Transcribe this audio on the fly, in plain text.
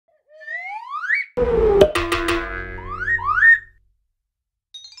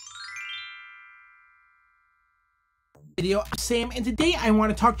Video. I'm Sam, and today I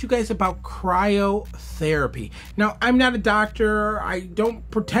want to talk to you guys about cryotherapy. Now, I'm not a doctor. I don't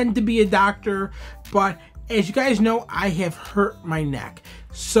pretend to be a doctor, but as you guys know, I have hurt my neck.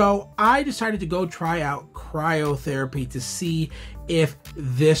 So I decided to go try out cryotherapy to see if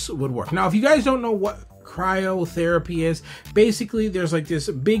this would work. Now, if you guys don't know what cryotherapy is, basically there's like this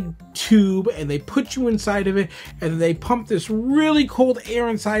big tube and they put you inside of it and they pump this really cold air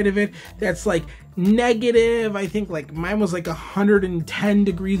inside of it that's like negative, I think like mine was like 110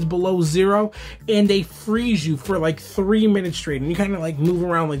 degrees below zero, and they freeze you for like 3 minutes straight, and you kind of like move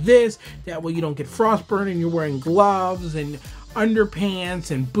around like this. That way you don't get frostburn, and you're wearing gloves and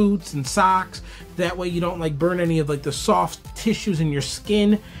underpants and boots and socks. That way you don't like burn any of like the soft tissues in your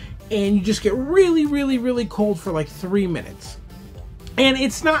skin, and you just get really cold for like 3 minutes. And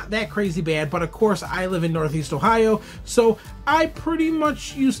it's not that crazy bad, but of course I live in Northeast Ohio, so I pretty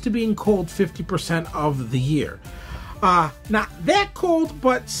much used to being cold 50% of the year. Not that cold,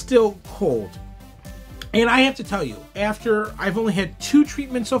 but still cold. And I have to tell you, after I've only had 2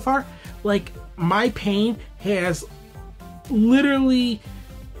 treatments so far, like my pain has literally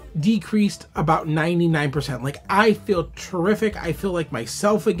decreased about 99%. Like I feel terrific. I feel like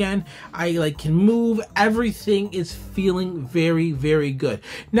myself again. I like can move. Everything is feeling very good.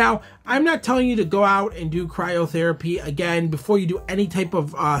 Now, I'm not telling you to go out and do cryotherapy. Again, before you do any type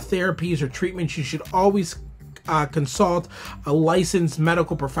of therapies or treatments, you should always consult a licensed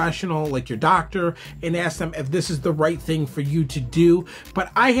medical professional like your doctor and ask them if this is the right thing for you to do.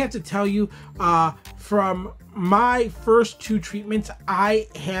 But I have to tell you, from my first 2 treatments, I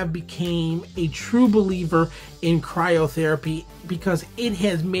have became a true believer in cryotherapy because it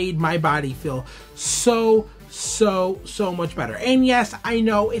has made my body feel so much better. And yes, I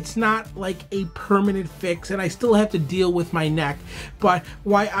know it's not like a permanent fix, and I still have to deal with my neck, but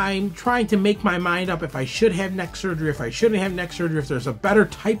why I'm trying to make my mind up if I should have neck surgery, if I shouldn't have neck surgery, if there's a better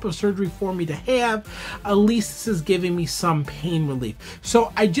type of surgery for me to have, at least this is giving me some pain relief.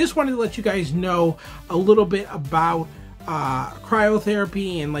 So I just wanted to let you guys know a little bit about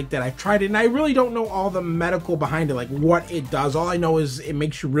cryotherapy and like that I've tried it, and I really don't know all the medical behind it, like what it does. All I know is it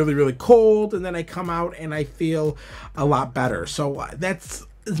makes you really cold, and then I come out and I feel a lot better. So that's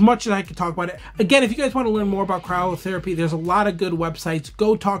as much as I can talk about it. Again, if you guys want to learn more about cryotherapy, there's a lot of good websites.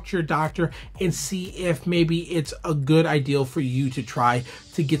 Go talk to your doctor and see if maybe it's a good idea for you to try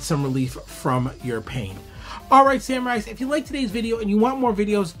to get some relief from your pain. Alright, Samurais, if you liked today's video and you want more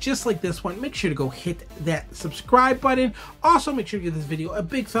videos just like this one, make sure to go hit that subscribe button. Also, make sure to give this video a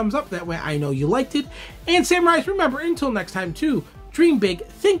big thumbs up. That way I know you liked it. And Samurais, remember, until next time, to dream big,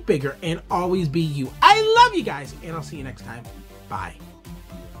 think bigger, and always be you. I love you guys, and I'll see you next time. Bye.